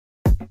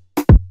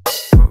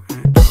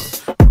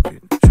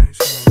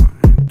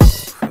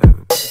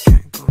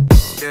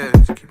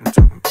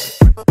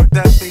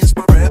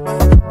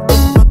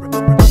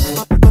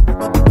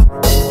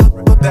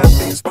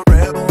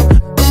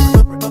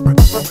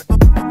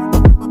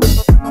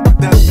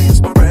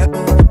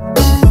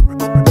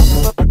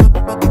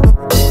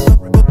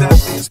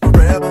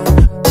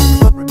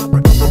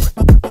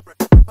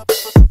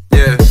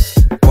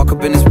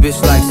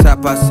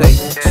I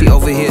say. She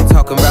over here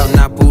talking about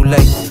Napule.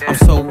 I'm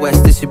so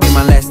west, this should be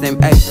my last name,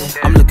 ayy.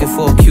 I'm looking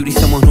for a cutie,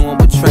 someone who won't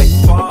betray.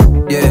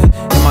 Yeah,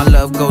 and my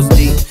love goes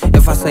deep.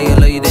 If I say I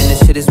love you, then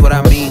this shit is what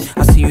I mean.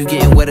 I see you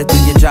getting wetter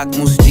through your jock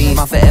moose jeans.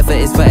 My forever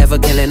is forever,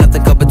 can't let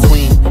nothing come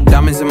between.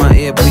 Diamonds in my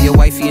ear, put your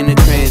wifey in the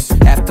trance.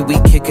 After we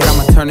kick it,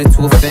 I'ma turn it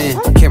to a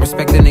fan. Can't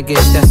respect a nigga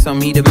if that's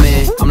something he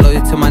demand. I'm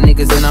loyal to my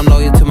niggas and I'm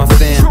loyal to my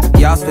fam.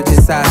 Y'all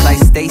switching sides like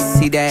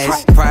Stacey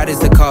Dash. Pride is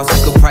the cost,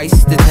 you could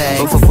price the tag.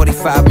 But for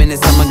 45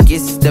 minutes, I'ma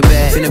get the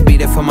bag. Finna be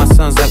there for my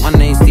sons like my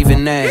name's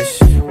Stephen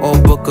Nash. Or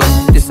Booker,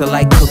 this a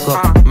light cook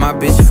up. My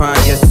bitch fine,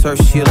 yes sir,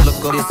 she'll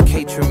look up. This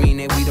catering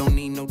that we don't need.